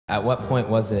At what point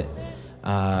was it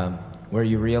where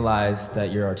you realized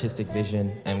that your artistic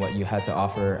vision and what you had to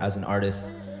offer as an artist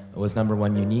was number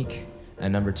one, unique,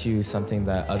 and number two, something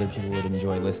that other people would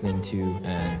enjoy listening to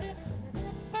and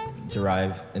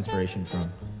derive inspiration from?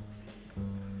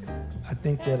 I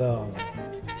think that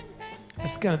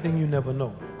it's the kind of thing you never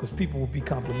know, because people will be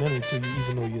complimentary to you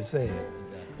even though you're sad.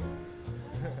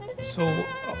 So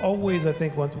always, I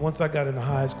think once I got into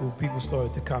high school, people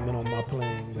started to comment on my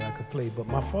playing, that I could play. But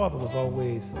my father was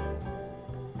always,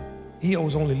 he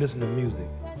always only listened to music.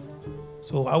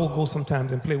 So I would go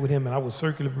sometimes and play with him, and I would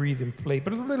circular breathe and play,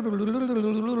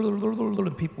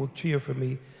 and people would cheer for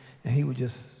me, and he would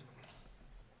just.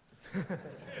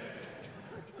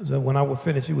 So when I would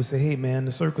finish, he would say, "Hey man,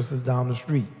 the circus is down the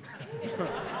street."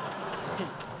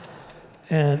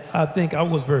 And I think I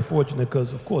was very fortunate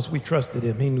because, of course, we trusted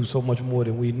him. He knew so much more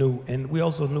than we knew, and we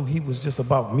also knew he was just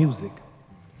about music.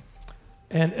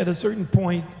 And at a certain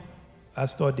point, I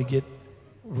started to get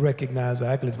recognized or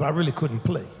accolades, but I really couldn't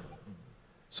play.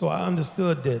 So I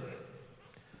understood that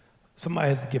somebody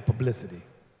has to get publicity.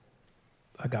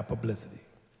 I got publicity.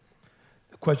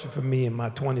 The question for me in my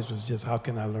 20s was just, how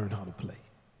can I learn how to play?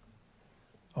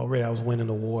 Already I was winning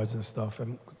awards and stuff,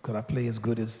 and could I play as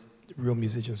good as real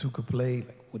musicians who could play,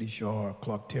 like Woody Shaw or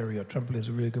Clark Terry or trumpet players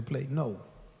who really could play? No.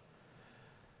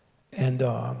 And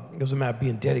it was a matter of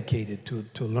being dedicated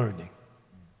to learning.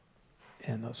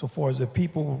 And so far as the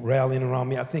people rallying around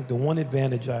me, I think the one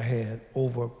advantage I had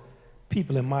over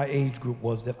people in my age group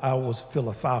was that I was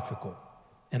philosophical,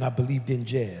 and I believed in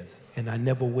jazz, and I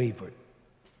never wavered.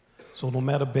 So no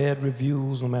matter bad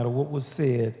reviews, no matter what was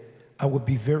said, I would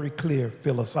be very clear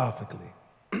philosophically.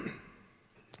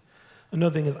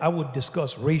 Another thing is I would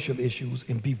discuss racial issues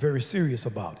and be very serious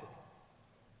about it.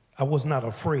 I was not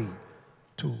afraid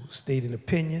to state an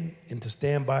opinion and to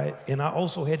stand by it, and I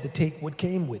also had to take what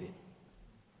came with it.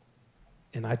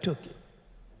 And I took it,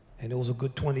 and it was a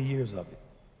good 20 years of it.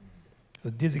 So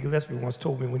Dizzy Gillespie once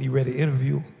told me when he read an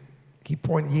interview, he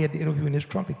had the interview in his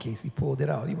trumpet case, he pulled it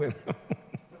out, he went,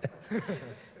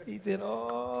 he said,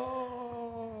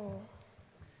 "Oh."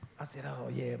 I said, "Oh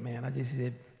yeah, man." He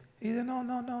said,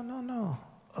 no.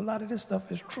 A lot of this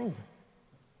stuff is true,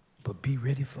 but be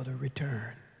ready for the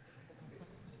return.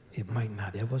 It might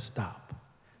not ever stop.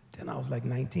 Then I was like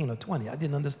 19 or 20. I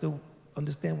didn't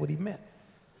understand what he meant.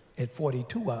 At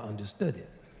 42, I understood it.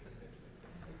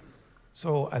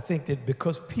 So I think that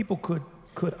because people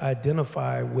could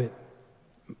identify with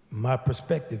my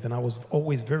perspective, and I was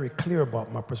always very clear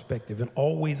about my perspective and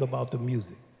always about the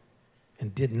music,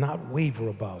 and did not waver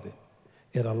about it,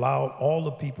 it allowed all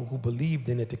the people who believed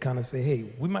in it to kind of say, hey,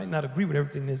 we might not agree with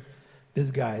everything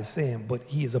this guy is saying, but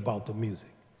he is about the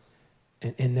music.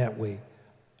 And in that way,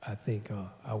 I think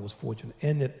I was fortunate.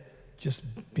 And that just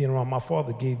being around my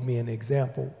father gave me an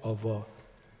example of what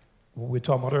we were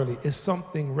talking about earlier. It's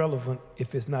something relevant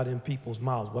if it's not in people's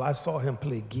mouths. Well, I saw him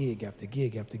play gig after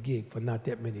gig after gig for not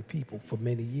that many people for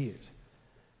many years.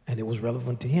 And it was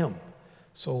relevant to him.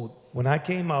 So when I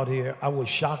came out here, I was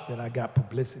shocked that I got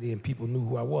publicity and people knew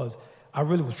who I was. I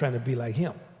really was trying to be like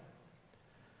him.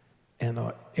 And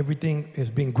everything has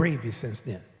been gravy since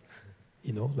then.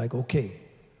 You know, like, okay.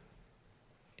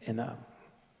 And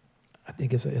I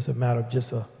think it's a matter of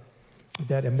just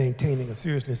that and maintaining a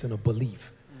seriousness and a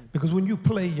belief. Because when you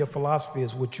play, your philosophy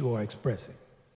is what you are expressing.